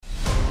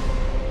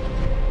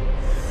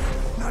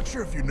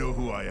sure if you know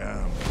who I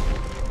am,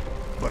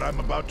 but I'm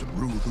about to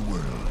rule the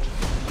world.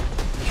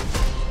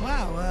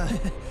 Wow,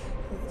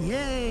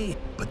 yay.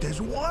 But there's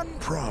one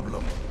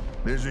problem.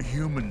 There's a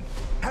human,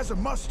 has a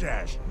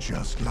mustache,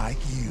 just like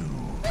you.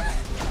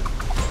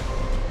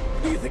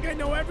 Do you think I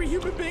know every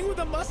human being with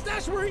a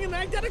mustache wearing an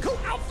identical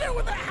outfit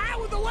with a hat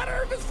with the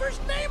letter of his first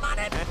name on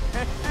it?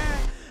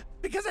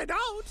 Because I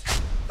don't.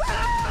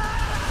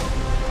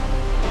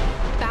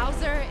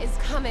 Bowser is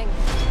coming.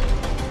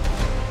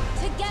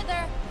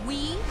 Together,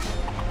 we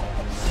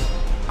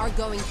are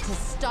going to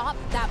stop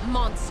that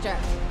monster.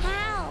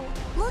 How?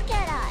 Look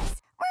at us.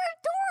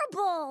 We're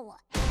adorable.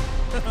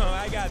 Oh,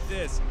 I got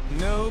this.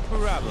 No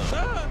problem.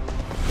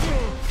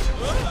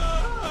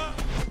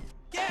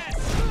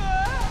 Yes!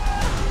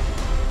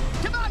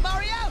 Come on,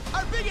 Mario!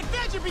 Our big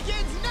adventure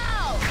begins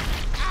now!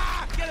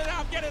 Ah! Get it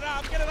off, get it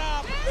off, get it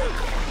off!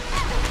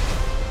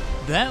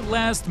 That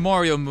last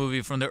Mario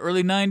movie from the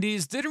early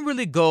 90s didn't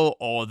really go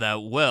all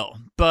that well,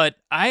 but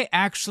I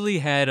actually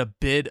had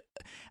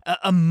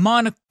a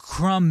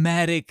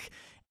monochromatic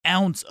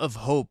ounce of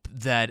hope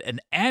that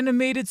an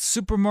animated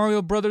Super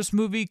Mario Brothers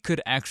movie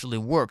could actually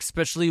work,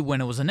 especially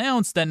when it was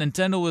announced that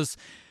Nintendo was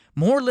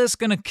more or less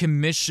going to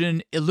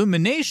commission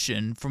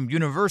Illumination from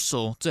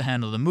Universal to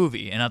handle the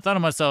movie. And I thought to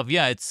myself,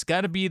 yeah, it's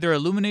got to be either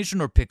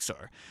Illumination or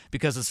Pixar,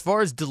 because as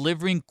far as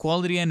delivering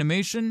quality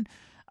animation,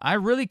 I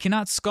really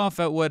cannot scoff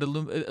at what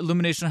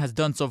Illumination has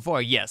done so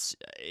far. Yes,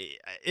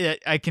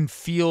 I can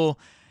feel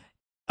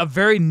a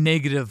very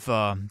negative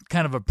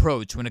kind of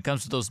approach when it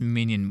comes to those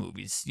Minion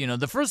movies. You know,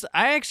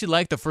 I actually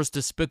like the first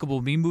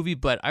Despicable Me movie,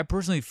 but I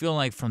personally feel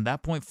like from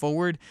that point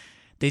forward,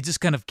 they just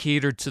kind of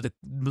cater to the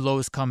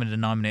lowest common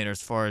denominator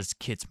as far as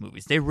kids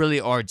movies. They really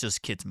are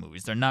just kids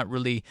movies. They're not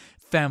really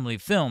family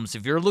films.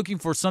 If you're looking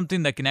for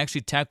something that can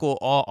actually tackle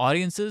all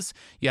audiences,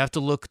 you have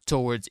to look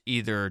towards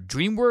either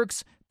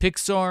DreamWorks,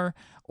 Pixar,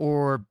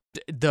 or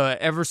the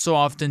ever so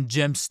often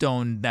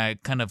gemstone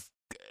that kind of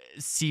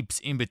seeps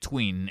in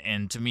between.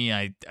 And to me,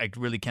 I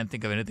really can't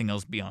think of anything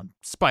else beyond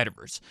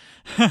Spider-Verse.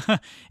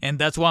 And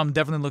that's why I'm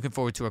definitely looking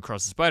forward to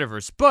Across the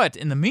Spider-Verse. But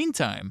in the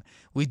meantime,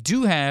 we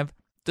do have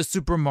the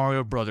Super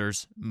Mario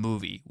Brothers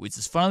movie, which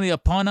is finally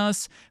upon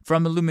us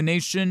from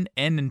Illumination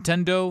and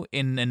Nintendo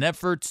in an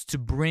effort to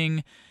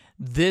bring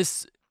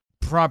this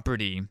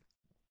property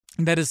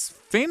that is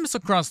famous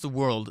across the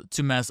world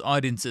to mass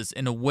audiences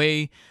in a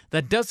way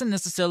that doesn't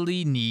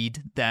necessarily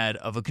need that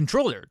of a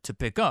controller to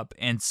pick up.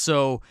 And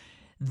so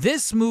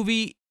this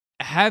movie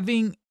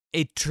having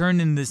a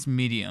turn in this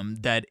medium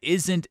that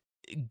isn't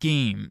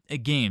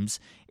games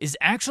is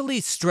actually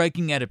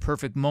striking at a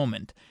perfect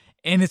moment.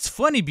 And it's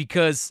funny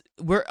because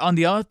we're on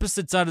the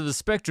opposite side of the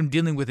spectrum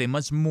dealing with a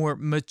much more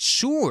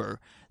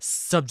mature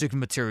subject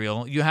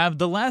material. You have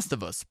The Last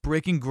of Us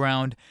breaking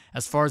ground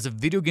as far as a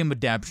video game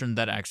adaptation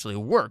that actually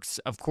works.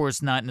 Of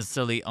course, not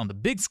necessarily on the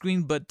big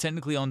screen, but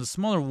technically on the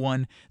smaller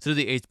one through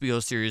the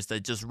HBO series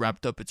that just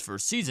wrapped up its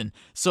first season.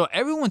 So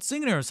everyone's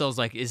thinking to themselves,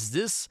 like, is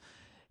this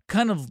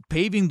kind of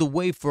paving the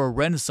way for a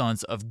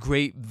renaissance of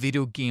great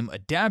video game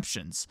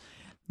adaptations?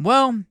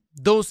 Well,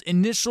 those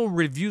initial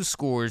review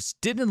scores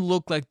didn't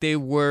look like they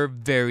were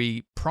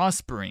very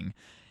prospering.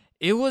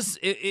 It was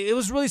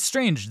really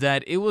strange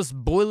that it was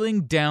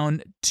boiling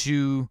down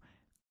to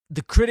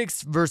the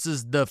critics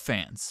versus the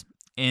fans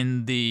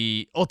in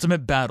the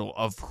ultimate battle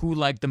of who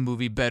liked the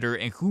movie better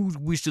and who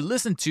we should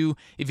listen to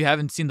if you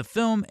haven't seen the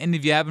film and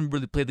if you haven't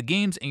really played the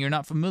games and you're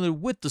not familiar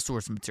with the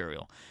source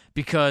material.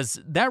 Because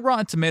that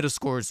Rotten Tomato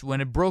scores,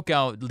 when it broke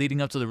out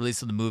leading up to the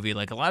release of the movie,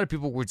 like a lot of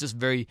people were just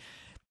very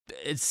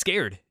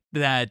scared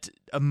that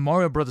a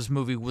Mario Brothers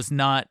movie was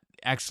not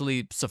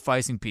actually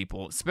sufficing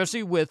people,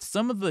 especially with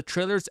some of the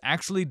trailers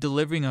actually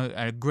delivering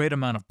a great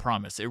amount of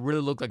promise. It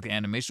really looked like the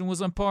animation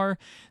was on par.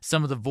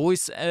 Some of the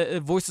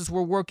voices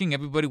were working.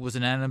 Everybody was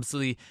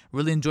unanimously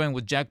really enjoying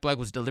what Jack Black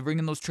was delivering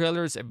in those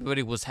trailers.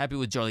 Everybody was happy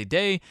with Charlie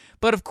Day.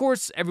 But of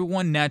course,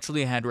 everyone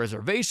naturally had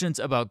reservations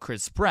about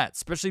Chris Pratt,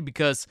 especially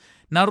because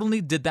not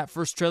only did that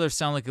first trailer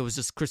sound like it was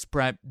just Chris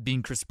Pratt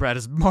being Chris Pratt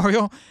as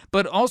Mario,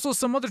 but also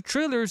some other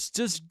trailers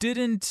just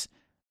didn't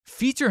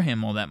feature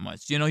him all that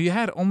much. You know, you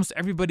had almost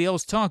everybody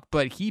else talk,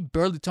 but he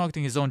barely talked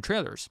in his own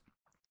trailers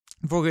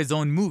for his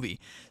own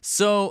movie.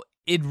 So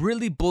it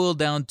really boiled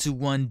down to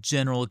one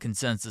general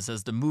consensus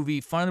as the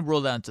movie finally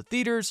rolled out into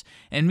theaters,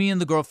 and me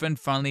and the girlfriend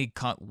finally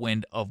caught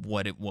wind of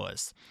what it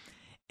was.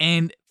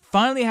 And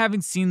finally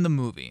having seen the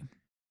movie,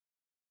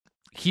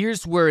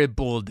 here's where it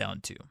boiled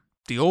down to.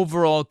 The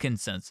overall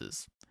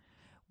consensus.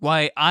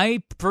 Why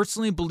I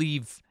personally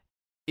believe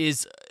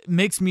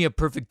makes me a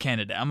perfect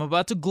candidate. I'm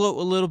about to gloat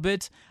a little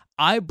bit.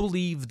 I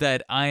believe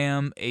that I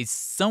am a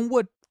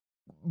somewhat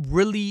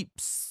really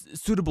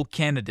suitable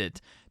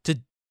candidate to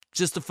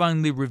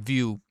justifyingly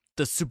review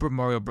the Super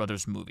Mario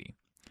Brothers movie.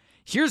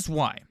 Here's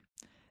why.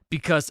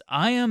 Because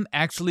I am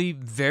actually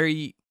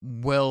very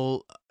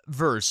well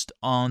versed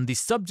on the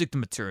subject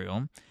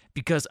material,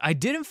 because I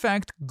did in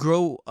fact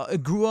grew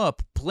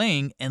up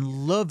playing and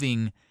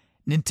loving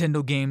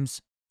Nintendo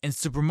games and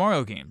Super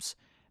Mario games.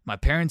 my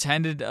parents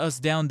handed us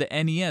down the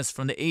NES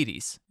from the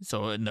 80s.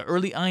 So in the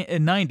early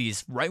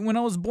 90s, right when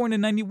I was born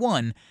in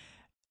 91,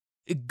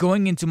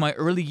 going into my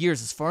early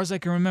years, as far as I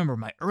can remember,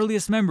 my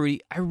earliest memory,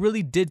 I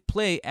really did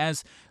play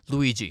as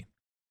Luigi.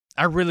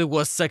 I really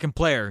was second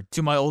player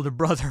to my older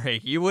brother.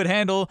 He would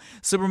handle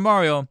Super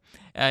Mario,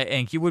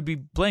 and he would be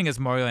playing as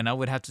Mario, and I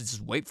would have to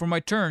just wait for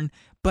my turn.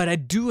 But I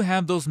do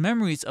have those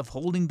memories of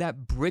holding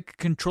that brick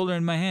controller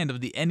in my hand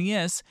of the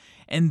NES,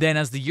 and then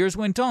as the years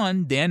went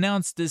on, they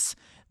announced this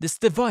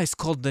device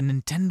called the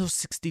Nintendo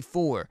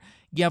 64.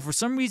 Yeah, for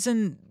some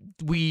reason,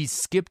 we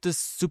skipped the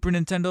Super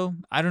Nintendo.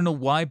 I don't know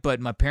why,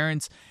 but my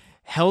parents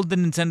held the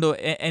Nintendo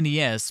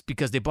NES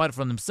because they bought it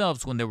for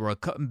themselves when they were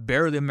a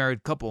barely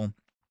married couple,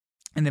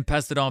 and then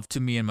passed it off to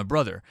me and my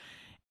brother.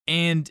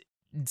 And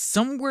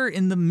somewhere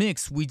in the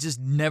mix, we just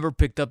never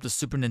picked up the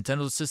Super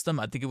Nintendo system.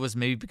 I think it was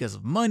maybe because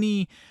of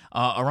money.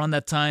 Around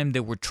that time,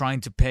 they were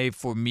trying to pay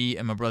for me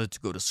and my brother to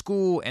go to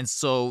school, and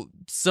so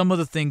some of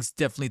the things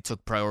definitely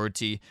took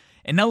priority.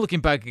 And now looking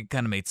back, it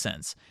kind of made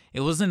sense.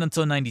 It wasn't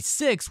until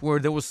 '96 where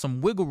there was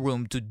some wiggle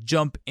room to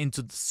jump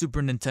into the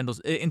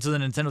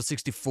Nintendo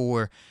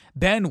 64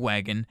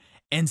 bandwagon.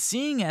 And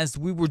seeing as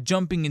we were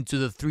jumping into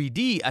the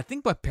 3D, I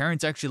think my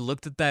parents actually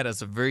looked at that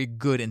as a very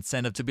good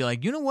incentive to be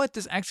like, you know what,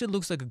 this actually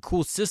looks like a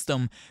cool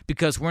system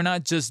because we're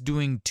not just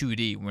doing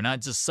 2D. We're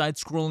not just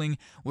side-scrolling.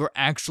 We're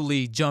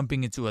actually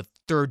jumping into a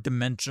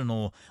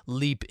third-dimensional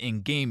leap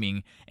in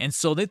gaming. And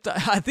so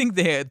I think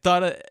they had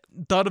thought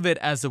of it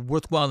as a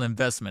worthwhile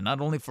investment,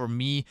 not only for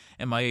me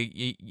and my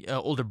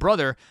older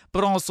brother,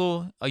 but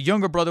also a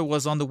younger brother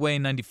was on the way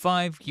in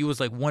 '95. He was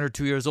like 1 or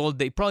 2 years old.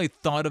 They probably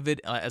thought of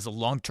it as a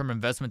long-term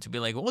investment to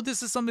be like, well,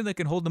 this is something that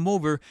can hold them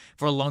over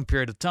for a long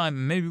period of time,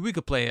 and maybe we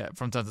could play it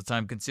from time to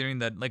time, considering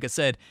that, like I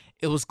said,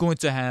 it was going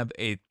to have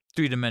a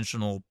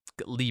three-dimensional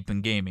leap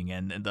in gaming,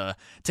 and the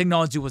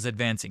technology was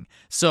advancing.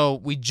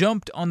 So we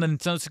jumped on the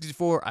Nintendo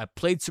 64. I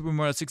played Super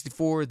Mario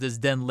 64. This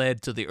then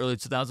led to the early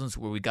 2000s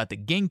where we got the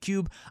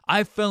GameCube.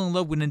 I fell in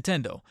love with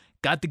Nintendo.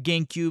 Got the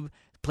GameCube,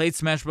 played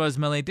Smash Bros.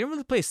 Melee. Didn't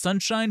really play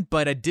Sunshine,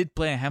 but I did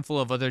play a handful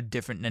of other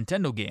different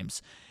Nintendo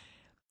games.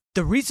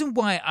 The reason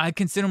why I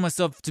consider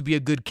myself to be a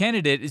good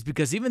candidate is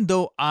because even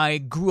though I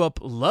grew up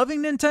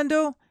loving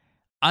Nintendo,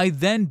 I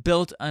then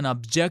built an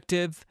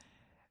objective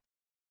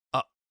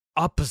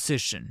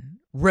opposition,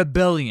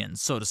 rebellion,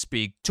 so to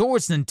speak,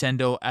 towards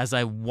Nintendo as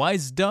I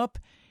wised up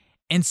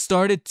and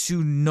started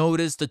to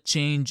notice the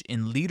change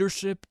in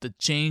leadership, the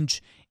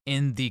change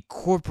in the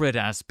corporate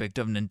aspect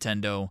of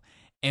Nintendo,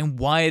 and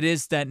why it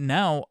is that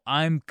now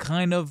I'm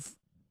kind of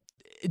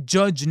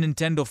judge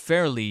Nintendo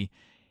fairly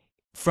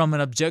from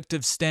an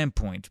objective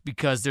standpoint,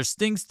 because there's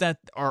things that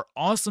are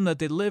awesome that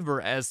they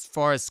deliver as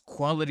far as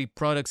quality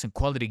products and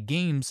quality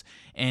games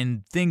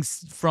and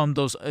things from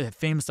those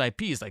famous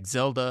IPs like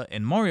Zelda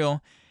and Mario.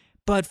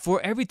 But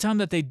for every time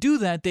that they do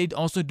that, they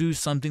also do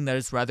something that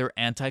is rather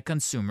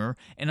anti-consumer,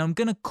 and I'm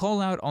going to call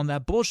out on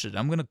that bullshit.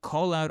 I'm going to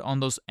call out on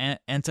those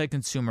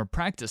anti-consumer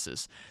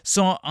practices.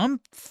 So I'm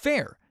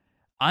fair.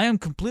 I am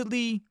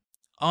completely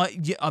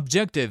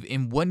objective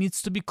in what needs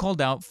to be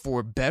called out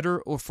for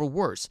better or for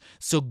worse.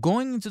 So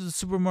going into the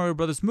Super Mario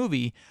Brothers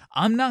movie,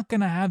 I'm not going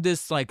to have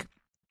this like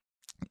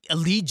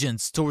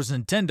allegiance towards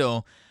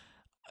Nintendo,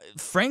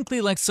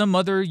 frankly, like some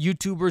other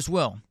YouTubers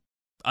will.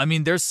 I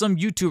mean, there's some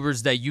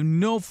YouTubers that you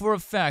know for a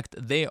fact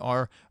they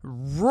are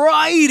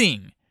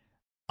riding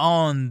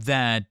on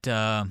that,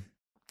 well,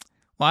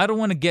 I don't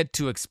want to get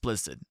too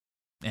explicit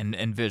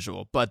and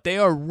visual, but they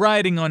are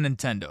riding on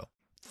Nintendo.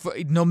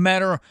 No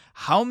matter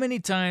how many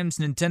times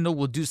Nintendo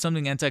will do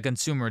something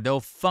anti-consumer, they'll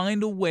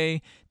find a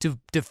way to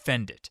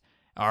defend it.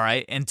 All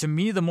right, and to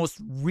me, the most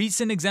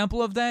recent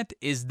example of that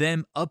is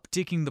them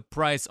upticking the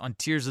price on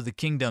Tears of the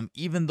Kingdom,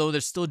 even though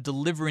they're still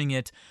delivering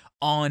it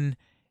on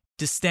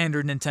the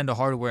standard Nintendo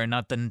hardware,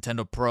 not the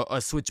Nintendo Pro,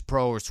 Switch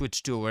Pro or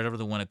Switch 2 or whatever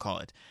they want to call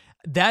it.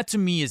 That to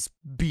me is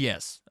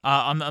BS.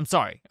 I'm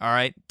sorry. All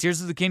right, Tears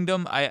of the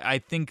Kingdom, I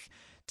think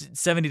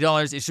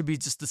 $70, it should be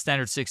just the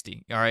standard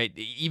 $60, all right?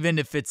 Even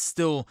if it's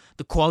still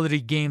the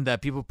quality game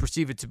that people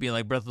perceive it to be,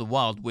 like Breath of the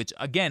Wild, which,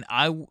 again,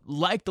 I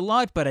liked a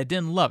lot, but I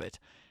didn't love it.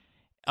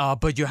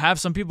 But you have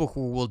some people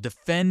who will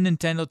defend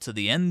Nintendo to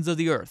the ends of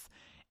the earth,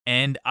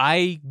 and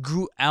I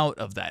grew out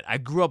of that. I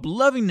grew up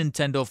loving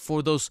Nintendo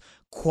for those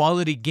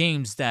quality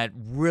games that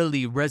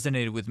really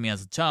resonated with me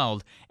as a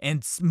child,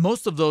 and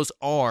most of those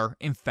are,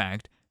 in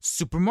fact,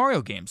 Super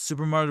Mario games.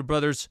 Super Mario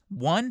Brothers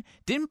 1,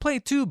 didn't play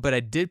 2, but I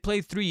did play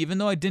 3. Even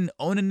though I didn't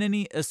own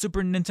a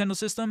Super Nintendo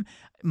system,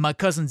 my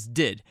cousins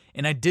did.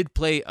 And I did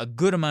play a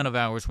good amount of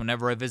hours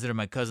whenever I visited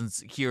my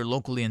cousins here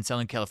locally in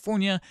Southern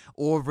California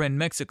or over in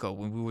Mexico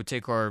when we would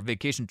take our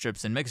vacation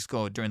trips in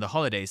Mexico during the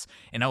holidays.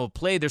 And I would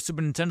play their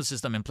Super Nintendo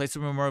system and play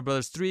Super Mario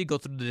Brothers 3, go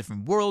through the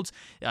different worlds,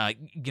 try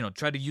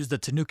to use the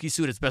Tanuki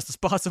suit as best as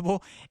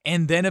possible,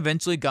 and then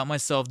eventually got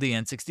myself the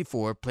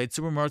N64, played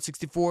Super Mario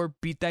 64,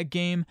 beat that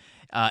game.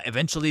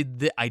 Eventually,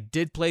 I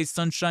did play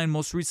Sunshine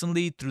most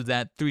recently through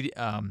that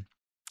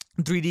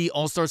 3D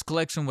All-Stars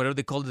collection, whatever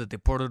they called it, that they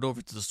ported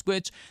over to the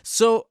Switch.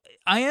 So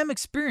I am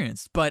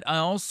experienced, but I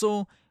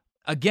also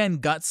again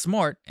got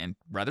smart and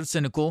rather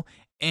cynical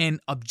and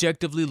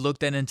objectively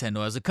looked at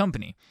Nintendo as a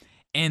company.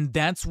 And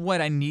that's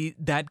what I need,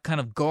 that kind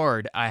of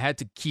guard I had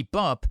to keep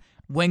up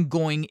when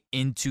going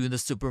into the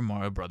Super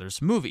Mario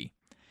Brothers movie.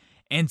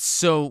 And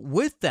so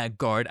with that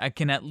guard, I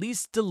can at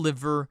least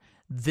deliver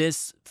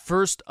this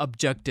first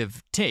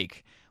objective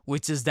take,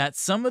 which is that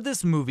some of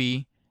this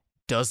movie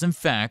does in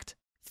fact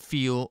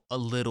feel a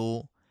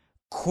little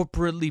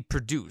corporately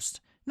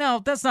produced. Now,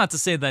 that's not to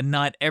say that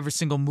not every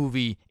single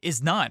movie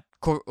is not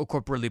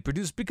corporately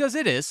produced, because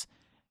it is.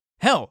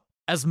 Hell,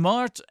 as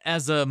much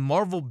as a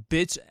Marvel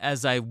bitch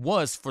as I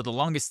was for the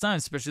longest time,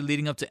 especially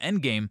leading up to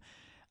Endgame,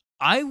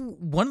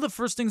 one of the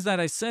first things that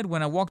I said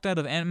when I walked out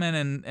of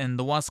Ant-Man and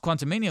the Wasp: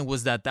 Quantumania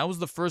was that was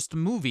the first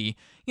movie.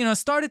 I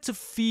started to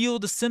feel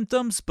the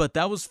symptoms, but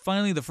that was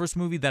finally the first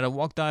movie that I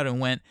walked out and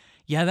went,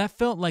 yeah, that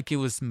felt like it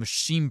was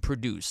machine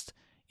produced.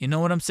 You know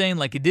what I'm saying?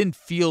 Like, it didn't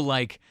feel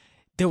like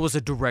there was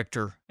a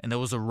director and there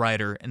was a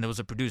writer and there was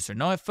a producer.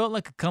 No, it felt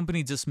like a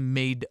company just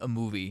made a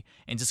movie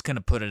and just kind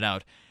of put it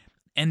out.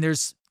 And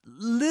there's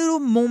little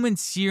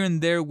moments here and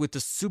there with the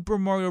Super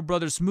Mario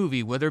Brothers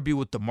movie, whether it be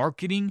with the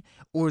marketing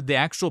or the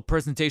actual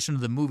presentation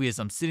of the movie as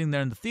I'm sitting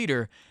there in the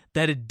theater,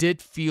 that it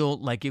did feel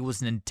like it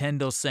was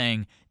Nintendo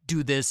saying,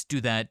 do this, do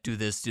that, do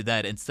this, do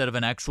that, instead of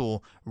an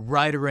actual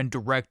writer and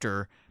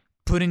director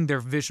putting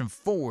their vision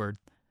forward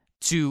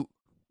to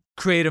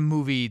create a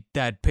movie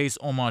that pays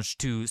homage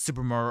to the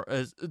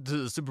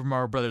Super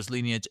Mario Brothers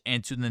lineage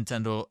and to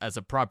Nintendo as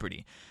a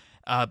property.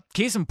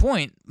 Case in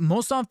point,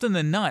 most often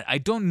than not, I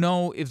don't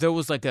know if there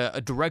was like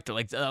a director.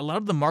 Like, a lot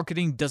of the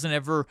marketing doesn't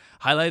ever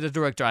highlight a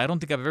director. I don't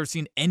think I've ever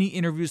seen any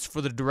interviews for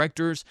the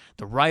directors,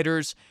 the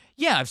writers.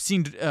 Yeah, I've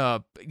seen,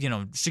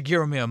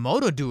 Shigeru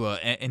Miyamoto do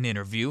an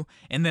interview,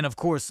 and then of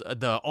course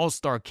the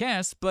all-star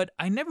cast. But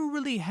I never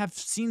really have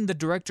seen the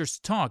directors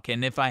talk.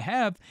 And if I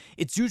have,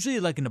 it's usually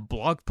like in a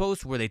blog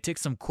post where they take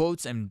some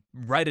quotes and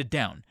write it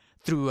down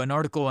through an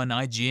article on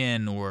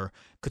IGN or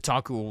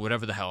Kotaku or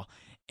whatever the hell.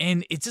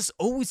 And it just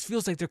always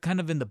feels like they're kind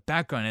of in the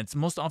background. It's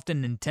most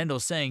often Nintendo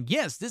saying,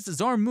 yes, this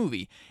is our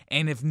movie.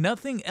 And if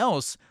nothing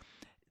else,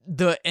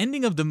 the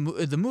ending of the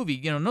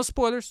movie, no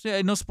spoilers.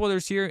 No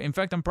spoilers here. In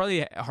fact, I'm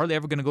probably hardly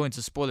ever going to go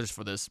into spoilers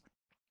for this.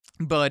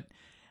 But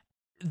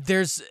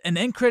there's an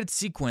end credit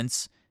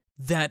sequence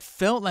that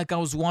felt like I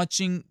was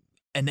watching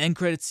an end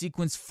credit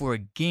sequence for a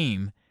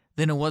game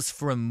than it was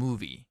for a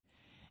movie.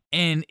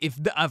 And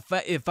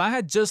if I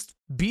had just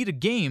beat a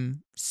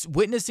game,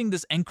 witnessing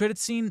this end credit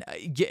scene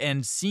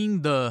and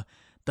seeing the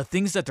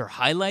things that they're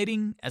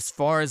highlighting as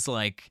far as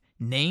like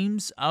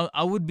names,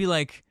 I would be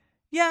like,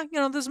 yeah,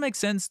 this makes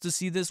sense to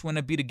see this when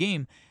I beat a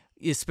game,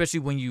 especially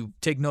when you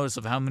take notice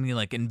of how many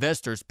like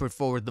investors put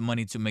forward the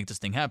money to make this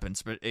thing happen,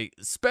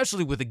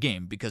 especially with a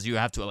game, because you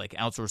have to like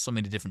outsource so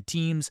many different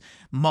teams,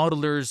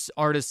 modelers,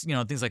 artists,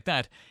 things like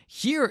that.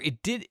 Here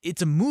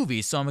it's a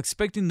movie, so I'm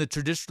expecting the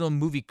traditional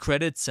movie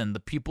credits and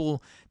the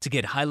people to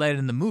get highlighted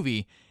in the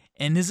movie.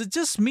 And is it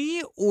just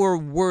me, or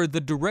were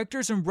the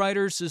directors and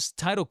writers'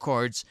 title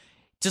cards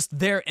just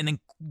there and then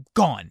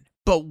gone?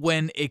 But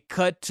when it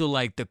cut to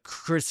like the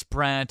Chris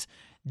Pratt,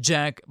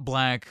 Jack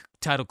Black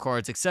title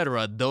cards,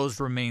 etc., those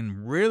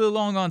remain really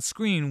long on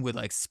screen with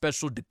like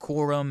special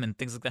decorum and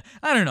things like that.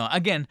 I don't know.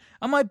 Again,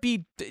 I might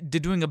be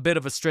doing a bit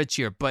of a stretch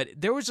here, but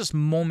there was just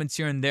moments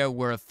here and there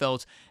where it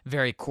felt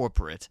very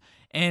corporate.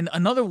 And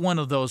another one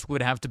of those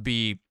would have to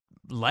be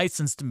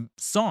licensed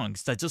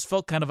songs that just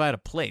felt kind of out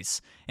of place.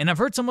 And I've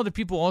heard some other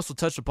people also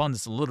touch upon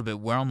this a little bit,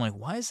 where I'm like,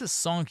 why is this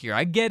song here?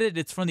 I get it,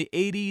 it's from the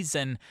 80s,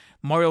 and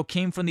Mario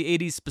came from the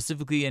 80s,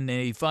 specifically in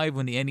 85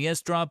 when the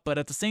NES dropped, but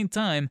at the same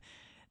time,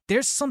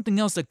 there's something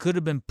else that could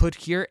have been put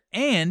here,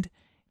 and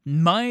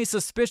my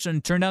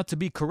suspicion turned out to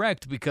be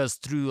correct, because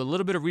through a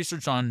little bit of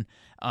research on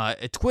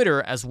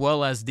Twitter, as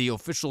well as the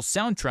official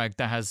soundtrack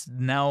that has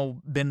now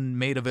been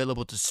made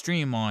available to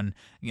stream on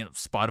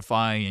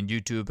Spotify and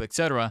YouTube,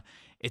 etc.,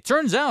 it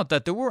turns out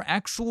that there were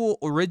actual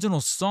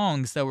original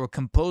songs that were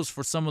composed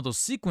for some of those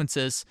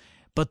sequences,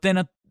 but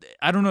then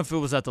I don't know if it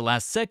was at the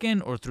last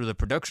second or through the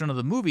production of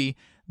the movie,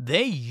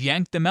 they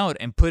yanked them out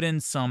and put in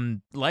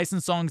some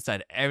licensed songs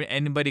that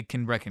anybody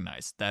can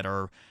recognize, that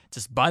are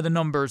just by the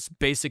numbers,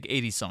 basic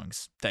 80s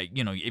songs. That,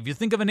 if you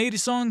think of an 80s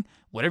song,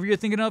 whatever you're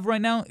thinking of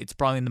right now, it's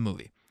probably in the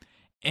movie.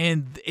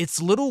 And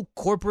it's little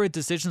corporate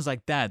decisions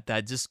like that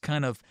just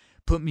kind of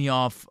put me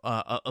off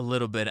a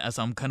little bit as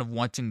I'm kind of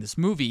watching this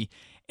movie.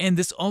 And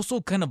this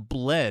also kind of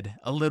bled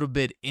a little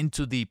bit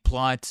into the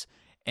plot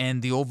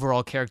and the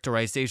overall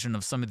characterization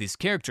of some of these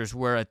characters,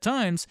 where at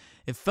times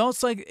it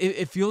feels like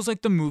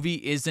the movie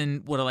is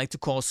in what I like to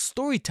call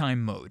story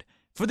time mode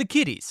for the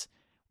kiddies,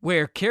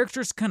 where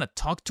characters kind of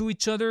talk to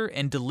each other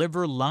and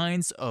deliver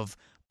lines of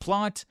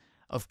plot,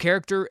 of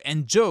character,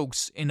 and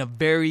jokes in a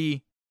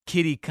very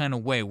kiddie kind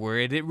of way, where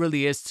it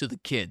really is to the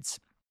kids.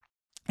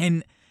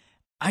 And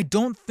I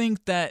don't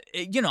think that,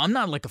 I'm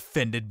not like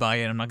offended by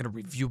it. I'm not going to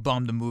review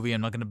bomb the movie.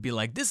 I'm not going to be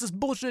like, this is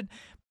bullshit.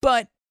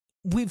 But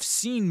we've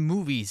seen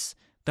movies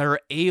that are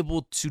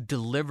able to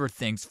deliver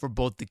things for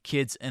both the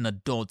kids and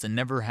adults and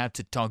never have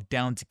to talk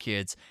down to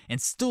kids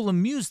and still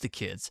amuse the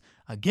kids.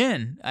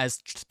 Again, as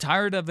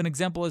tired of an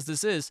example as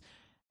this is,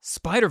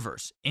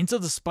 Spider-Verse. Into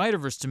the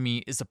Spider-Verse to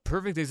me is a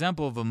perfect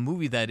example of a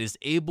movie that is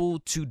able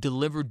to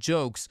deliver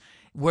jokes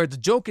where the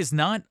joke is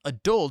not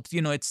adult,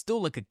 it's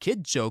still like a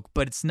kid joke,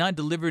 but it's not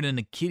delivered in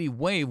a kiddie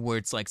way where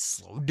it's like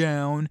slow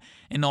down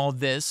and all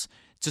this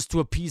just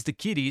to appease the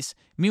kiddies.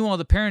 Meanwhile,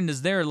 the parent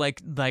is there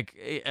like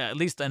at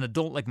least an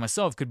adult like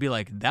myself could be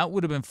like, that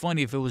would have been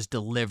funny if it was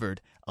delivered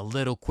a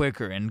little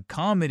quicker. And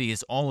comedy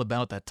is all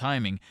about that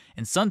timing.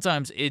 And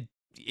sometimes it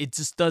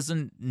just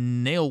doesn't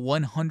nail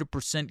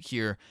 100%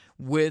 here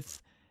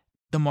with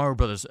the Mario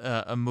Brothers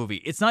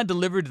movie. It's not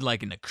delivered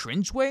like in a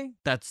cringe way.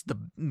 That's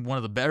one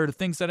of the better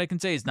things that I can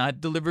say. It's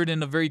not delivered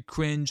in a very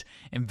cringe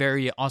and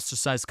very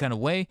ostracized kind of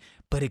way,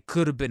 but it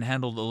could have been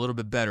handled a little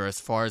bit better as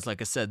far as,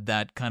 like I said,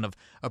 that kind of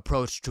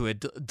approach to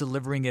it,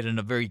 delivering it in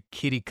a very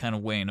kiddie kind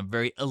of way, in a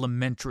very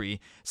elementary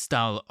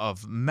style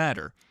of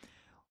matter.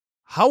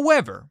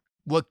 However,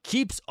 what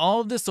keeps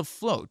all of this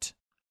afloat,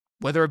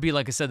 whether it be,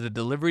 like I said, the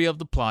delivery of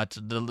the plot,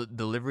 the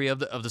delivery of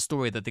the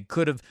story, that they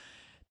could have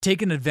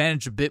taken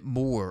advantage a bit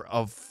more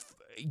of,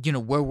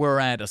 where we're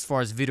at as far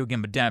as video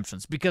game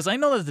adaptations. Because I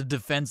know that the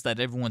defense that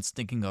everyone's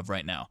thinking of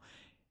right now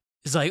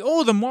is like,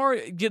 oh,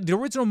 the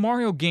original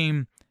Mario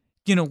game,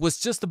 was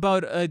just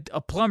about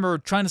a plumber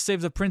trying to save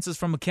the princess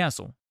from a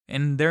castle.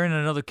 And they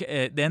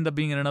end up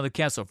being in another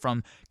castle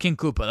from King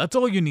Koopa. That's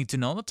all you need to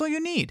know. That's all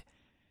you need.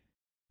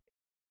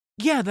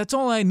 Yeah, that's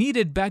all I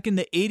needed back in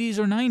the 80s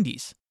or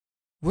 90s.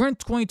 We're in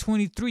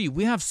 2023.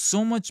 We have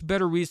so much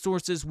better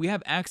resources. We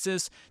have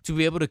access to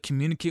be able to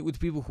communicate with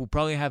people who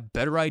probably have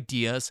better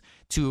ideas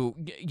to,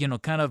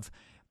 kind of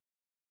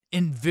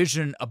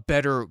envision a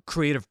better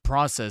creative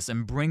process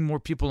and bring more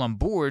people on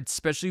board,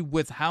 especially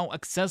with how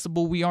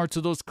accessible we are to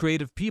those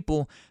creative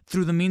people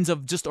through the means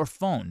of just our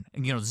phone.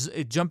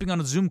 Jumping on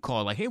a Zoom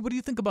call, like, hey, what do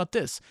you think about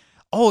this?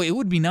 Oh, it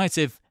would be nice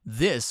if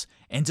this,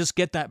 and just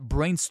get that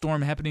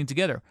brainstorm happening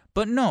together.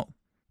 But no.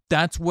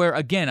 That's where,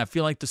 again, I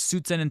feel like the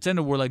suits at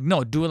Nintendo were like,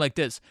 no, do it like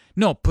this.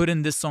 No, put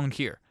in this song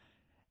here.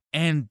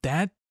 And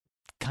that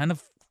kind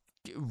of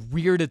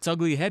reared its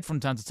ugly head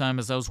from time to time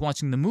as I was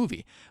watching the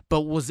movie.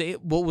 But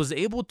what was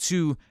able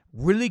to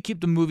really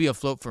keep the movie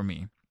afloat for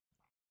me,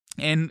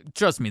 and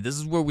trust me, this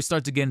is where we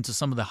start to get into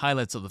some of the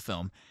highlights of the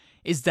film,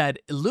 is that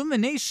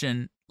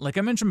Illumination, like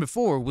I mentioned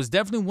before, was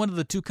definitely one of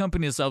the two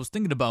companies I was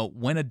thinking about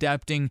when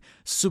adapting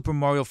Super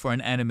Mario for an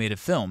animated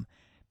film.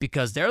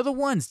 Because they're the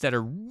ones that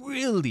are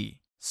really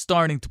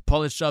starting to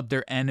polish up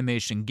their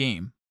animation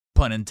game,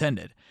 pun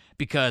intended,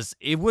 because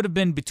it would have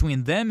been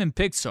between them and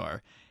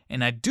Pixar,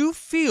 and I do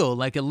feel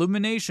like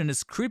Illumination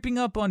is creeping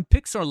up on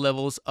Pixar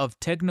levels of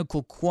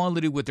technical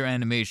quality with their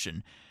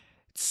animation.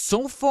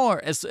 So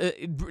far, as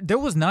there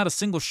was not a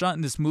single shot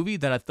in this movie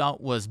that I thought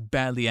was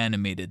badly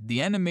animated.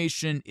 The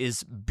animation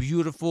is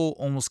beautiful,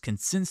 almost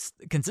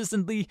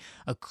consistently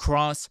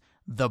across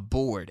the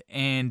board,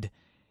 and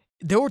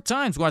there were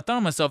times where I thought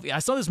to myself, I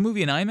saw this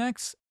movie in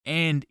IMAX,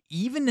 and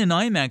even in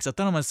IMAX, I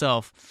thought to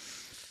myself,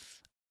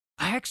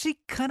 I actually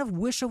kind of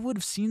wish I would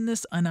have seen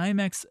this on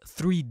IMAX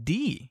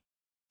 3D.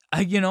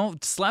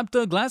 Slap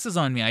the glasses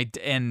on me,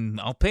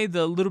 and I'll pay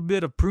the little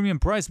bit of premium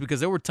price,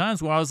 because there were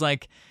times where I was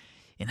like,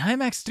 in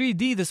IMAX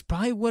 3D, this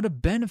probably would have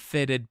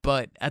benefited,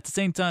 but at the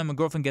same time, my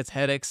girlfriend gets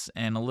headaches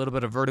and a little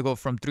bit of vertigo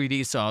from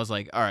 3D, so I was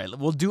like, all right,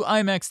 we'll do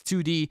IMAX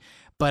 2D,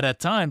 but at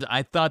times,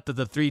 I thought that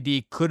the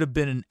 3D could have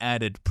been an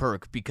added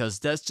perk, because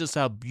that's just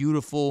how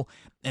beautiful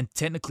and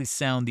technically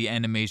sound the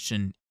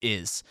animation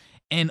is.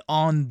 And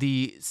on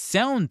the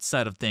sound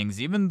side of things,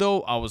 even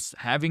though I was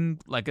having,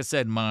 like I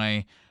said,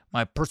 my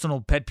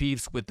personal pet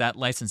peeves with that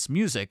licensed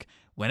music,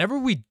 whenever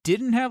we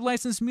didn't have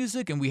licensed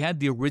music and we had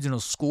the original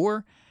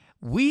score,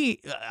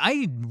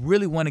 I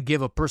really want to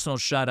give a personal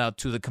shout out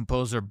to the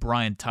composer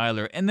Brian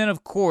Tyler, and then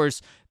of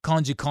course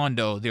Koji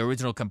Kondo, the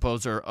original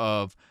composer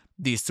of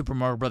the Super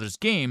Mario Brothers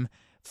game,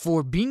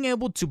 for being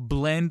able to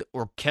blend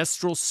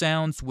orchestral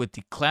sounds with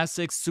the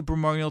classic Super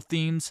Mario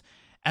themes,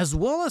 as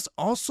well as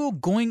also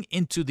going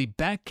into the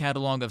back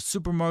catalog of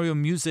Super Mario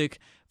music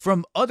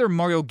from other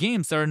Mario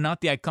games that are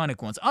not the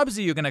iconic ones.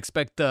 Obviously, you're gonna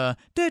expect the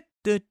it's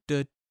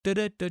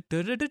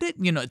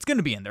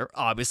gonna be in there,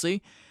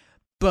 obviously.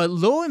 But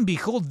lo and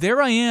behold,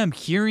 there I am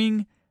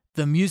hearing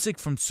the music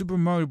from Super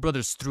Mario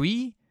Bros.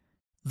 3,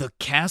 the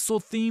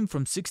castle theme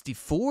from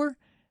 64,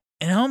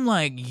 and I'm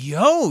like,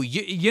 yo,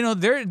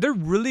 they're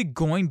really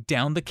going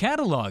down the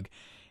catalog.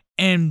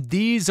 And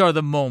these are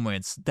the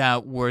moments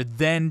that were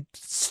then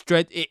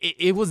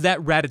it was that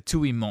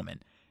Ratatouille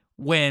moment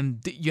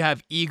when you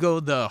have Ego,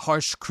 the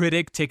harsh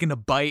critic, taking a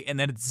bite, and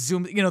then it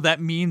zooms, that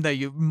meme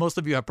that most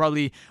of you have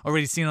probably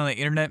already seen on the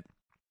internet.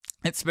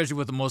 Especially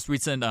with the most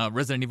recent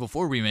Resident Evil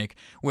 4 remake,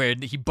 where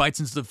he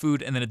bites into the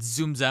food and then it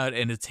zooms out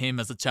and it's him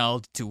as a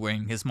child to where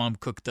his mom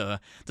cooked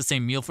the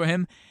same meal for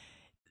him.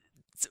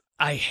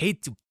 I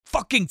hate to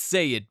fucking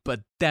say it, but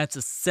that's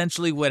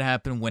essentially what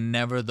happened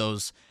whenever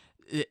those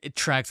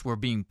tracks were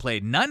being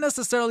played. Not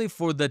necessarily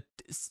for the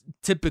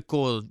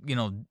typical,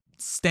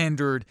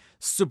 standard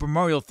Super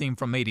Mario theme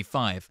from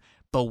 85.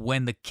 But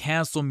when the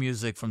castle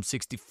music from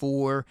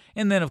 64,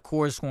 and then of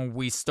course when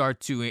we start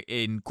to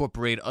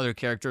incorporate other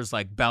characters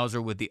like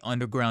Bowser with the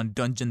underground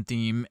dungeon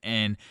theme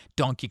and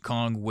Donkey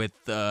Kong with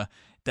that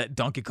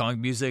Donkey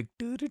Kong music,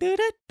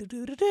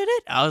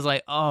 I was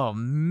like, oh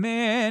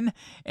man,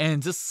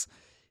 and just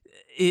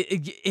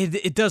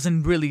it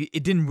didn't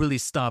really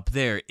stop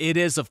there. It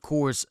is of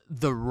course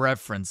the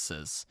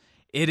references.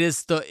 It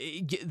is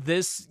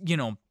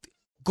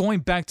going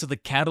back to the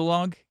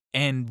catalog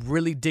and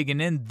really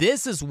digging in.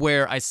 This is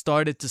where I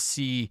started to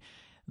see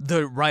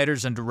the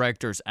writers and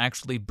directors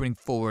actually bring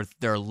forth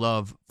their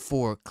love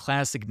for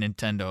classic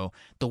Nintendo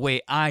the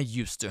way I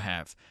used to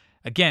have.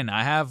 Again,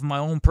 I have my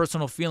own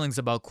personal feelings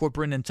about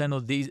corporate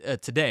Nintendo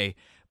today,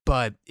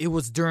 but it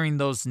was during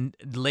those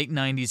late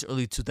 90s,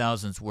 early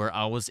 2000s where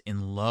I was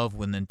in love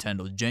with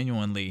Nintendo,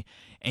 genuinely.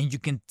 And you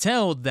can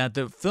tell that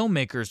the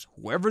filmmakers,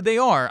 whoever they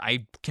are,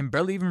 I can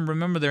barely even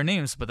remember their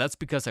names, but that's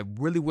because I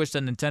really wish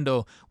that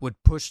Nintendo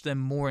would push them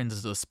more into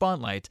the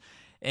spotlight.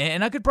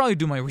 And I could probably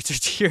do my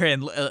research here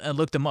and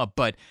look them up,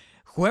 but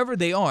whoever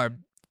they are,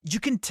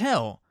 you can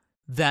tell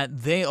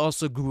that they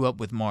also grew up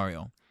with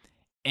Mario.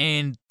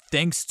 And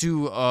thanks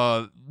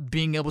to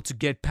being able to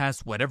get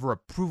past whatever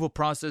approval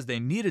process they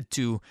needed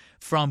to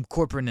from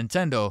corporate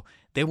Nintendo,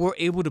 they were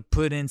able to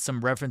put in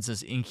some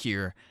references in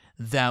here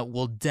that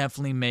will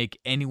definitely make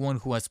anyone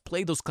who has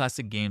played those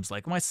classic games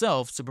like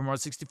myself, Super Mario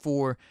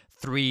 64,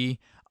 3,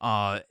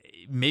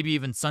 maybe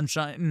even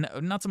Sunshine,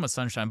 not so much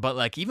Sunshine, but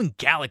like even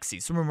Galaxy,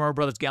 Super Mario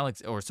Brothers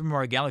Galaxy, or Super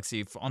Mario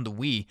Galaxy on the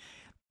Wii,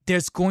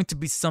 there's going to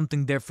be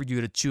something there for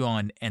you to chew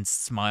on and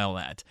smile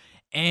at.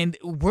 And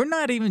we're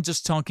not even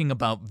just talking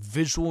about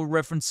visual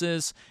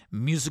references,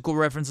 musical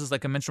references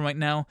like I mentioned right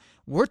now.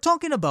 We're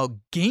talking about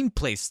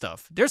gameplay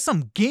stuff. There's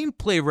some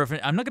gameplay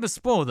reference. I'm not going to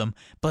spoil them,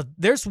 but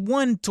there's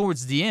one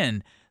towards the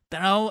end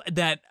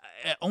that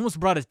almost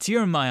brought a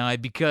tear in my eye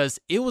because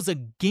it was a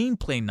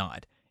gameplay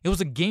nod. It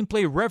was a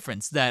gameplay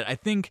reference that I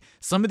think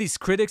some of these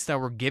critics that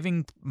were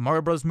giving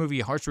Mario Bros. Movie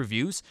harsh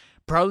reviews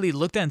probably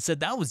looked at and said,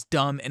 that was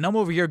dumb. And I'm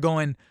over here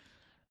going,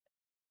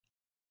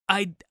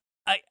 I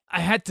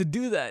had to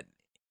do that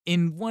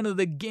in one of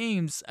the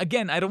games.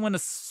 Again, I don't want to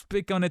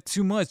speak on it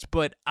too much,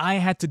 but I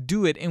had to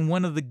do it in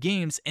one of the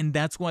games, and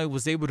that's why I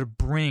was able to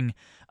bring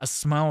a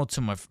smile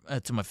to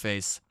my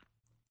face.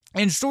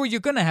 And sure, you're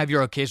gonna have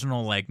your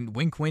occasional like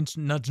wink, wink,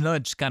 nudge,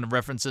 nudge kind of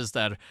references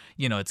that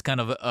it's kind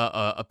of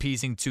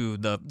appeasing to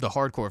the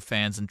hardcore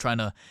fans and trying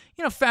to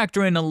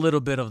factor in a little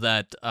bit of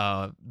that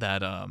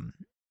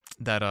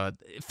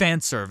fan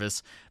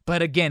service.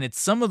 But again, it's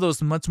some of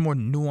those much more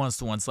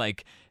nuanced ones,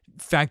 like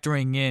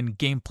factoring in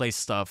gameplay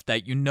stuff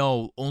that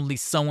only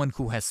someone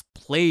who has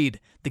played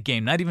the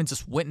game, not even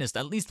just witnessed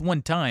at least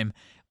one time,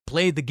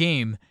 played the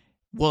game,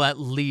 will at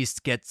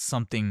least get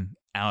something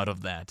out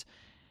of that.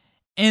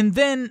 And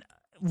then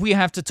we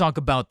have to talk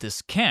about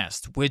this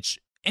cast, which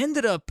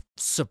ended up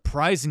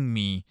surprising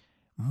me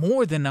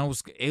more than I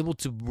was able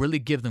to really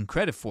give them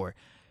credit for.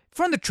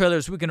 From the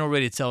trailers, we can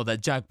already tell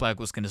that Jack Black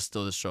was going to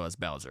steal the show as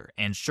Bowser,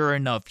 and sure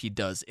enough, he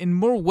does, in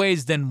more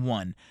ways than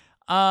one.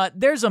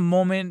 There's a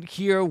moment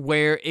here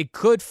where it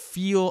could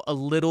feel a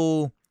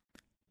little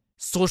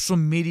social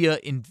media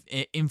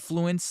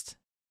influenced,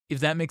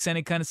 if that makes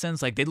any kind of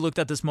sense. Like, they looked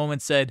at this moment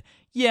and said,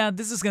 yeah,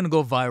 this is going to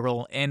go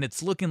viral, and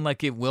it's looking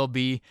like it will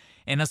be.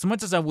 And as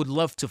much as I would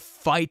love to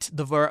fight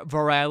the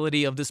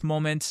virality of this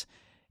moment,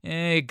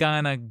 it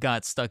kind of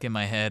got stuck in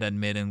my head,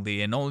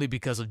 admittedly, and only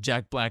because of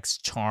Jack Black's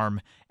charm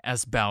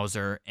as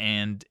Bowser,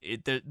 and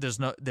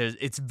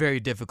it's very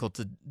difficult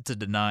to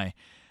deny.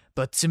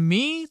 But to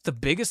me, the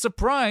biggest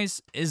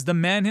surprise is the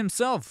man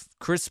himself,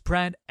 Chris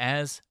Pratt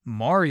as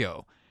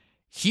Mario.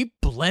 He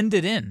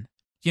blended in.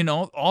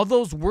 All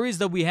those worries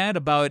that we had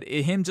about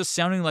him just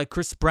sounding like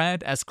Chris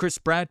Pratt as Chris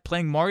Pratt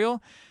playing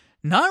Mario,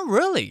 not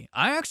really.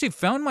 I actually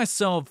found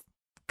myself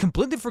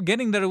completely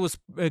forgetting that it was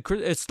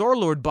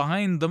Star-Lord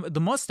behind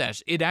the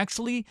mustache. It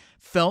actually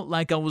felt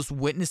like I was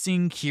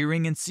witnessing,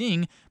 hearing, and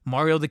seeing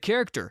Mario the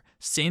character.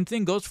 Same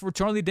thing goes for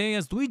Charlie Day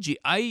as Luigi.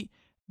 I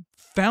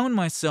found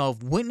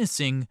myself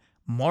witnessing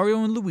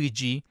Mario and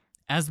Luigi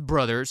as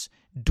brothers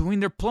doing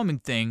their plumbing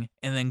thing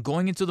and then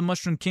going into the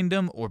Mushroom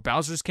Kingdom or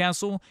Bowser's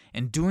Castle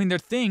and doing their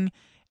thing.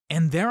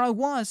 And there I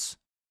was,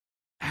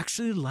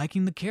 actually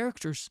liking the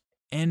characters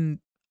and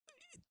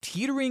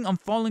teetering on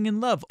falling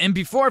in love. And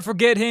before I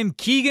forget him,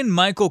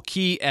 Keegan-Michael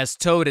Key as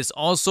Toad is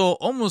also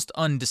almost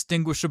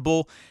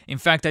undistinguishable. In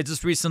fact, I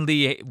just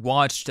recently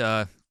watched,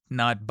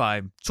 not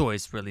by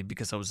choice really,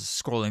 because I was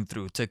scrolling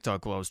through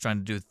TikTok while I was trying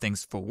to do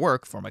things for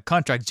work, for my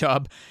contract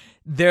job.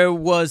 There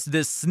was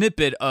this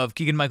snippet of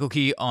Keegan-Michael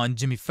Key on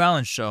Jimmy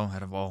Fallon's show.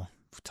 Out of all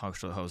talk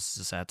show hosts,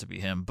 this had to be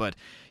him. But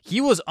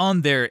he was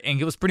on there, and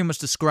he was pretty much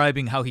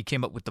describing how he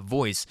came up with the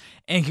voice.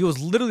 And he was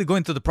literally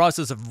going through the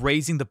process of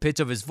raising the pitch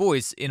of his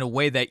voice in a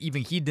way that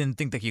even he didn't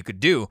think that he could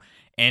do.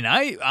 And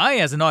I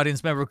as an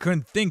audience member,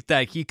 couldn't think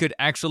that he could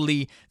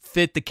actually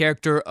fit the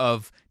character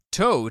of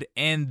Toad,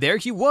 and there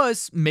he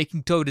was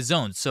making Toad his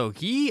own. So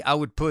I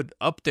would put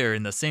up there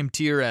in the same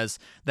tier as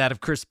that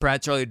of Chris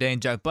Pratt, Charlie Day,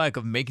 and Jack Black,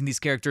 of making these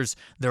characters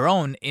their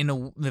own in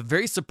a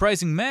very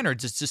surprising manner. It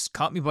just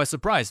caught me by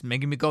surprise,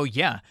 making me go,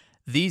 yeah,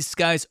 these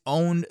guys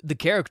own the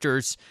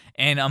characters,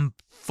 and I'm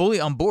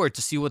fully on board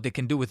to see what they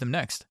can do with them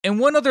next. And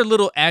one other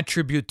little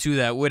attribute to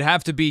that would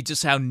have to be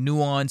just how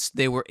nuanced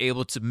they were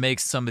able to make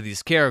some of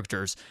these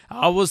characters.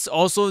 I was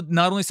also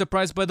not only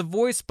surprised by the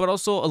voice, but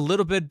also a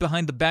little bit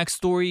behind the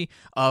backstory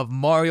of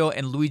Mario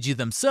and Luigi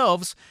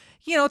themselves.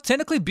 You know,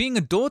 technically being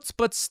adults,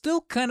 but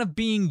still kind of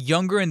being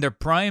younger in their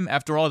prime.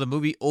 After all, the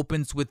movie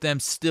opens with them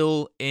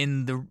still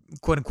in the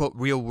quote-unquote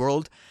real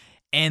world.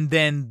 And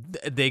then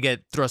they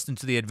get thrust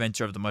into the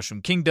adventure of the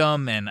Mushroom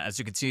Kingdom, and as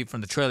you can see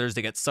from the trailers,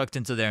 they get sucked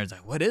into there, and it's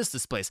like, what is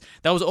this place?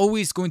 That was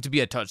always going to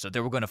be a touch, that they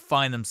were going to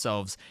find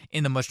themselves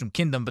in the Mushroom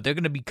Kingdom, but they're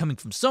going to be coming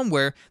from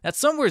somewhere. That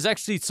somewhere is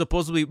actually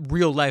supposedly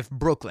real-life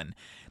Brooklyn.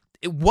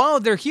 While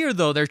they're here,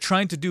 though, they're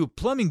trying to do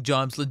plumbing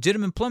jobs,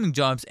 legitimate plumbing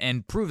jobs,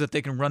 and prove that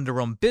they can run their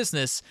own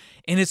business.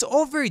 And it's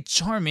all very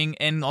charming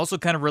and also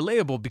kind of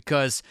relatable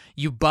because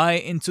you buy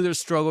into their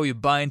struggle, you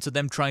buy into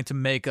them trying to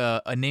make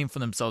a name for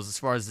themselves as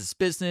far as this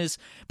business,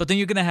 but then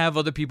you're going to have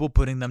other people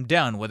putting them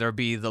down, whether it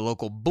be the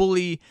local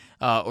bully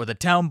or the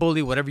town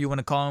bully, whatever you want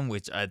to call him,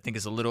 which I think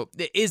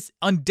it is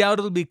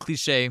undoubtedly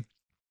cliche.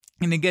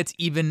 And it gets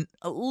even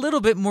a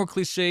little bit more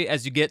cliche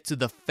as you get to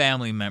the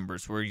family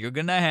members, where you're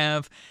going to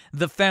have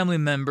the family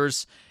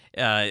members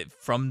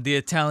from the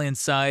Italian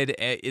side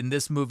in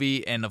this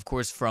movie, and of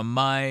course from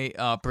my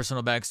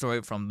personal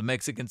backstory from the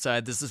Mexican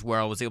side. This is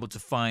where I was able to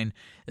find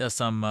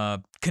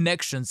some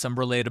connection, some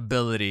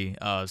relatability,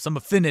 some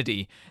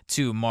affinity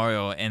to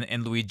Mario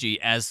and Luigi.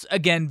 As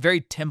again,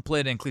 very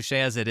template and cliche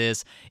as it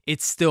is,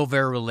 it's still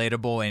very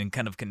relatable and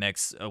kind of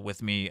connects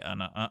with me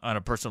on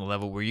a personal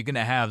level, where you're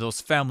gonna have those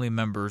family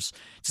members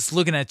just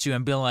looking at you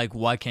and being like,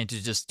 why can't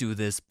you just do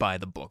this by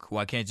the book?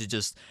 Why can't you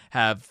just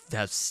have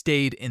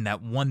stayed in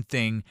that one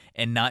thing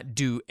and not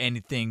do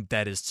anything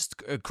that is just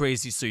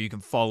crazy so you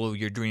can follow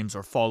your dreams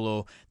or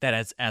follow that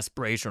as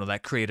aspiration or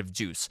that creative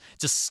juice?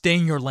 Just stay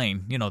in your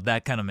lane,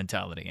 that kind of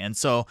mentality. And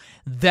so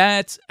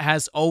that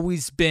has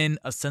always been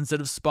a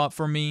sensitive spot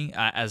for me,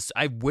 as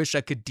I wish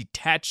I could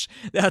detach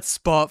that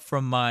spot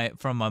from my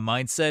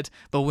mindset.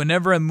 But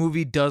whenever a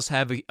movie does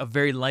have a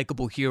very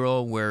likable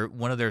hero, where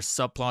one of their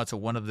subplots or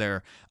one of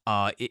their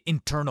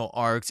internal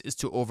arcs is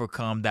to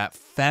overcome that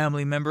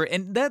family member,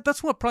 and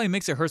that's what probably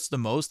makes it hurts the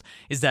most,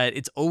 is that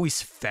it's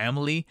always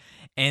family,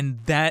 and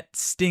that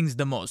stings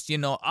the most.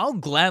 I'll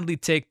gladly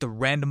take the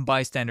random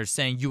bystander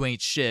saying you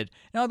ain't shit,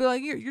 and I'll be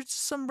like, you're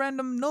just some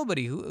random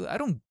nobody who I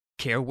don't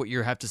care what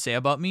you have to say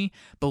about me.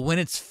 But when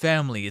it's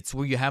family, it's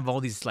where you have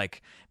all these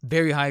like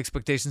very high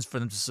expectations for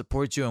them to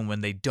support you, and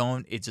when they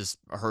don't, it just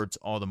hurts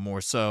all the more.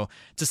 So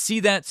to see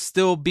that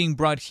still being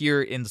brought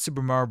here in the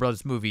Super Mario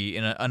Bros. Movie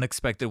in an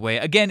unexpected way,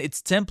 again,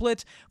 it's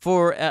template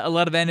for a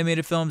lot of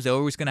animated films. They're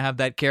always going to have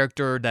that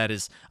character that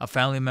is a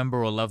family member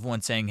or a loved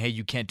one saying, hey,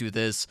 you can't do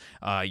this,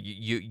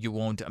 you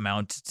won't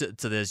amount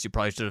to this, you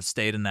probably should have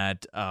stayed in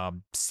that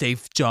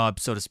safe job,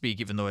 so to speak,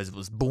 even though it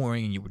was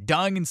boring and you were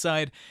dying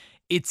inside.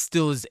 It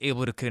still is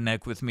able to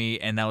connect with me,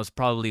 and that was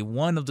probably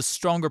one of the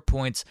stronger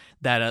points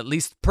that, at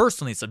least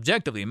personally,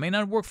 subjectively, it may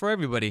not work for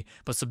everybody,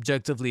 but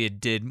subjectively it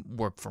did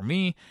work for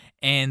me,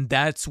 and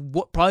that's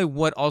probably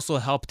what also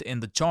helped in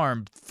the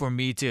charm for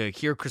me to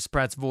hear Chris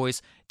Pratt's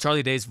voice,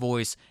 Charlie Day's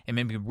voice, and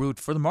made me root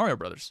for the Mario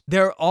Brothers.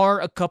 There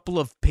are a couple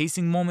of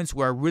pacing moments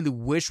where I really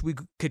wish we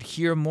could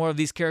hear more of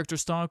these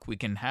characters talk. We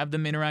can have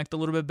them interact a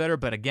little bit better,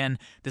 but again,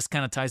 this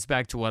kind of ties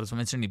back to what I was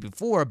mentioning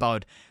before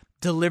about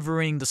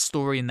delivering the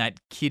story in that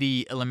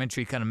kiddie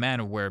elementary kind of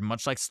manner, where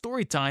much like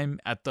story time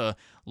at the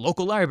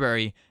local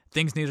library,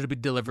 things needed to be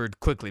delivered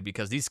quickly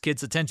because these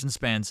kids' attention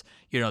spans,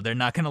 they're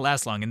not going to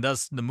last long. And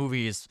thus, the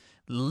movie is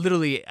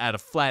literally at a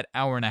flat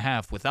hour and a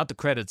half. Without the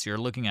credits, you're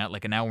looking at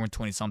like an hour and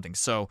 20 something.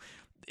 So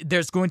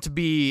there's going to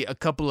be a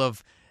couple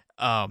of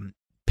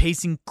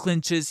pacing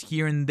clinches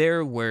here and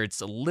there where it's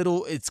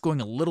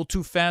going a little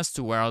too fast,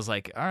 to where I was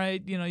like, all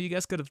right, you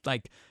guys could have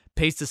like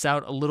paced this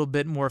out a little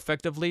bit more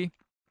effectively.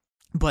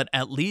 But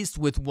at least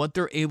with what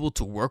they're able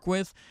to work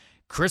with,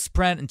 Chris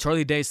Pratt and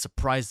Charlie Day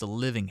surprised the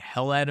living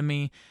hell out of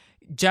me.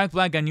 Jack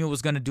Black, I knew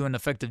was going to do an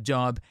effective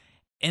job.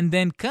 And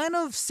then kind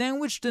of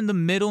sandwiched in the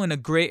middle in a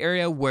gray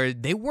area where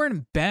they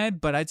weren't bad,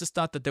 but I just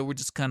thought that they were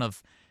just kind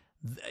of,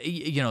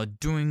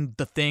 doing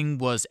the thing,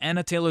 was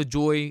Anya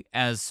Taylor-Joy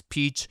as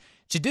Peach.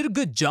 She did a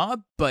good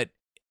job, but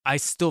I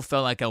still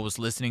felt like I was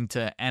listening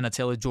to Anya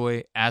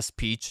Taylor-Joy as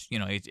Peach. You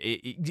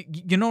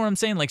know what I'm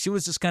saying? Like, she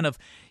was just kind of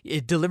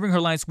delivering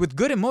her lines with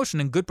good emotion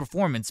and good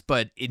performance,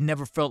 but it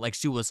never felt like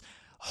she was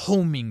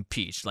homing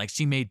Peach, like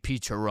she made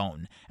Peach her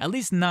own. At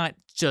least not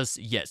just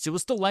yet. She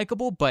was still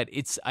likable, but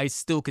I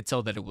still could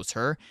tell that it was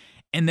her.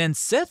 And then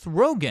Seth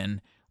Rogen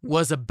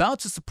was about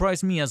to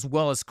surprise me as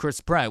well as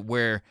Chris Pratt,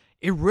 where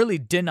it really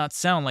did not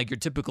sound like your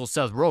typical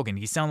Seth Rogen.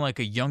 He sounded like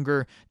a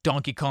younger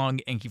Donkey Kong,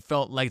 and he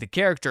felt like the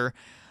character.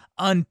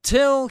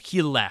 Until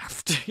he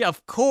laughed.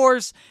 Of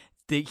course,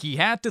 he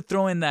had to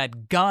throw in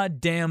that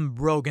goddamn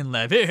Rogan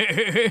laugh.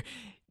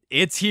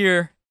 It's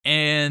here,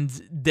 and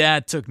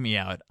that took me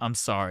out. I'm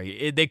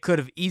sorry. They could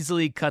have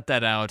easily cut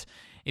that out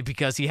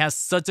because he has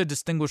such a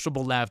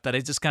distinguishable laugh that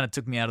it just kind of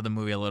took me out of the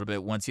movie a little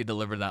bit once he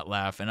delivered that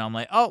laugh. And I'm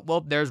like, oh,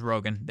 well, there's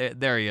Rogan.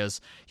 There he is.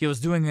 He was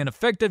doing an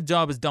effective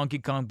job as Donkey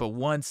Kong, but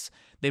once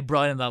they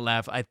brought in that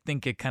laugh, I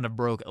think it kind of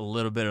broke a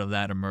little bit of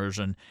that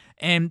immersion.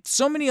 And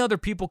so many other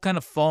people kind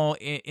of fall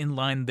in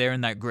line there in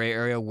that gray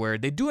area where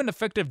they do an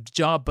effective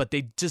job, but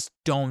they just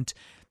don't.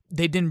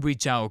 They didn't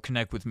reach out or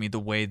connect with me the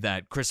way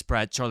that Chris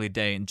Pratt, Charlie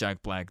Day, and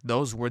Jack Black,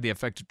 those were the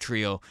effective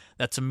trio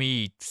that to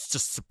me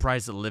just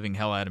surprised the living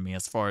hell out of me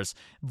as far as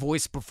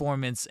voice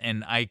performance,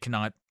 and I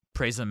cannot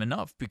praise them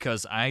enough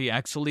because I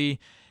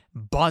actually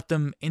bought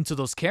them into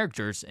those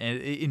characters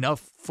enough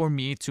for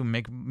me to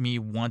make me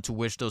want to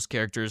wish those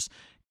characters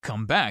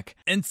come back.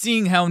 And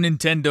seeing how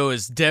Nintendo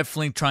is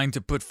definitely trying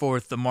to put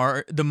forth the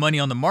money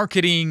on the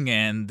marketing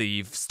and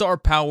the star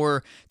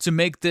power to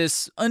make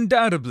this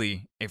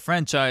undoubtedly a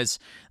franchise,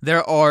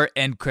 there are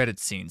end credit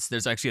scenes.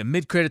 There's actually a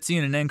mid-credit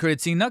scene and an end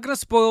credit scene. Not gonna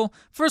spoil.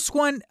 First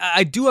one,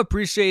 I do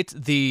appreciate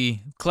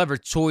the clever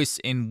choice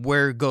in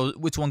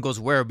which one goes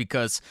where,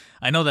 because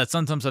I know that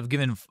sometimes I've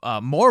given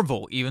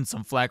Marvel even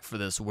some flack for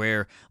this,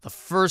 where the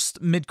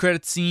first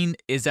mid-credit scene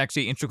is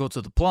actually integral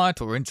to the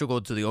plot or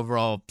integral to the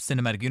overall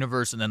cinematic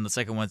universe, and then the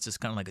second one's just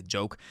kind of like a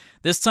joke.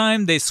 This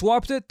time they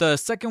swapped it. The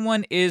second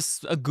one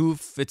is a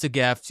goof. It's a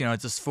gaffe.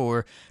 It's just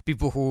for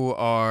people who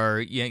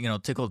are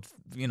tickled,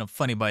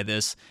 funny by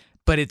this.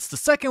 But it's the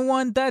second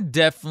one that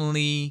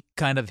definitely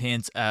kind of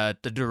hints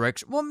at the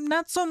direction. Well,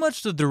 not so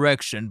much the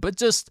direction, but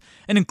just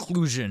an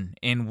inclusion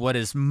in what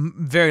is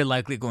very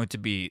likely going to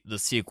be the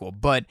sequel.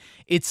 But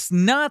it's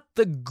not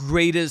the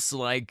greatest,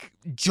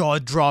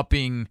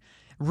 jaw-dropping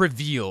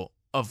reveal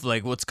of,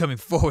 what's coming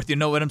forward. You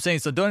know what I'm saying?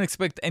 So don't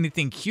expect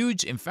anything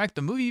huge. In fact,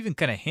 the movie even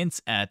kind of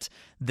hints at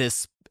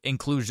this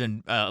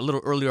inclusion a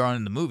little earlier on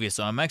in the movie,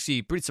 so I'm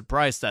actually pretty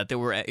surprised that they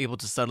were able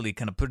to subtly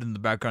kind of put it in the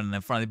background and then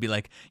finally be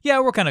like,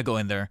 yeah, we're kind of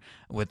going there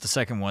with the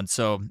second one.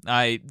 So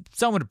I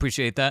somewhat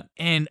appreciate that.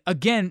 And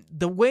again,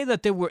 the way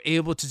that they were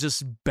able to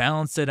just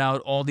balance it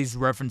out, all these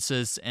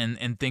references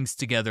and things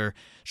together,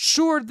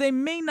 sure, they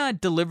may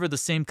not deliver the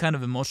same kind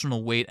of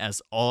emotional weight as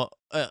all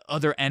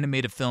other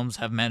animated films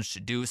have managed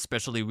to do,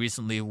 especially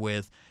recently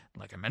with,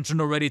 like I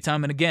mentioned already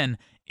time and again,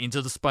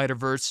 Into the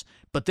Spider-Verse.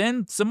 But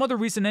then some other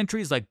recent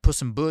entries like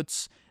Puss in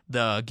Boots,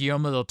 the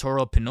Guillermo del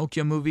Toro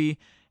Pinocchio movie,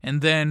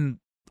 and then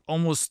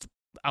almost,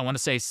 I want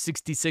to say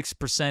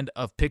 66%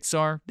 of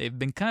Pixar. They've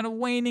been kind of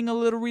waning a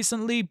little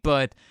recently,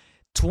 but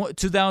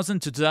 2000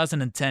 to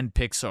 2010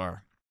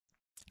 Pixar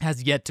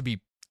has yet to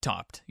be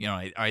topped. All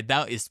right,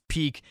 that is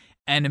peak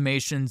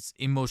animation's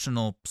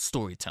emotional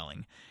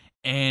storytelling.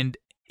 And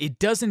it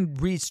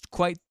doesn't reach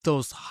quite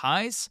those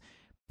highs,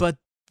 but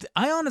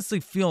I honestly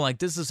feel like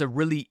this is a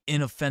really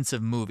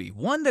inoffensive movie.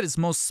 One that is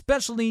most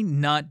especially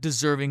not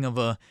deserving of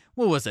a,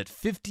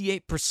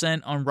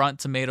 58% on Rotten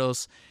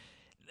Tomatoes.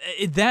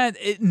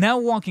 Now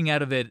walking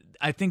out of it,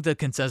 I think the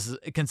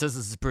consensus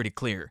is pretty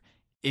clear.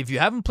 If you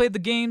haven't played the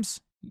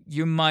games,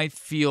 you might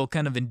feel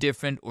kind of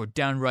indifferent or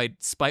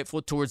downright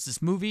spiteful towards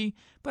this movie,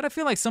 but I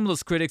feel like some of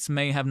those critics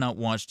may have not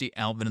watched the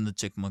Alvin and the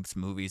Chipmunks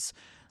movies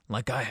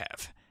like I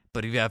have.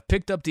 But if you have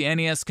picked up the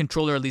NES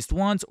controller at least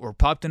once or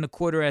popped in a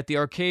quarter at the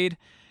arcade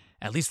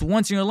at least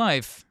once in your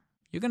life,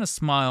 you're going to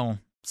smile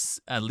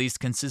at least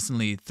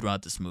consistently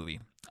throughout this movie.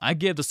 I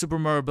give the Super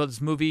Mario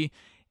Bros. Movie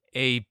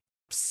a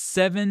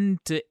 7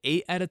 to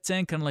 8 out of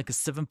 10, kind of like a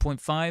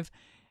 7.5,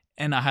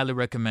 and I highly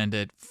recommend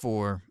it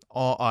for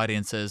all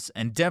audiences,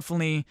 and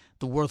definitely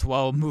the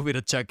worthwhile movie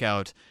to check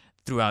out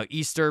throughout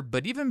Easter.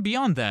 But even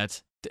beyond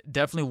that,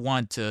 definitely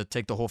want to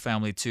take the whole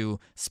family to,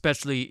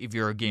 especially if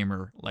you're a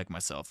gamer like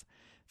myself.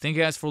 Thank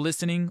you guys for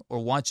listening or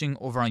watching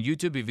over on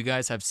YouTube. If you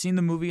guys have seen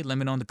the movie, let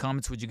me know in the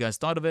comments what you guys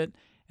thought of it.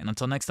 And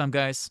until next time,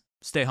 guys,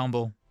 stay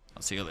humble.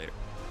 I'll see you later.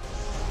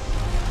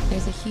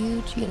 There's a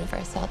huge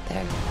universe out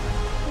there.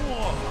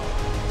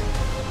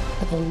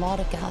 With a lot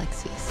of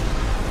galaxies.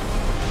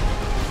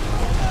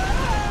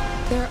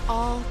 They're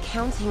all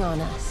counting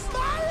on us.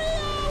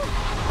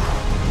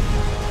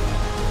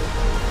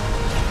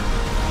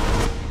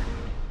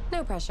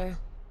 No pressure.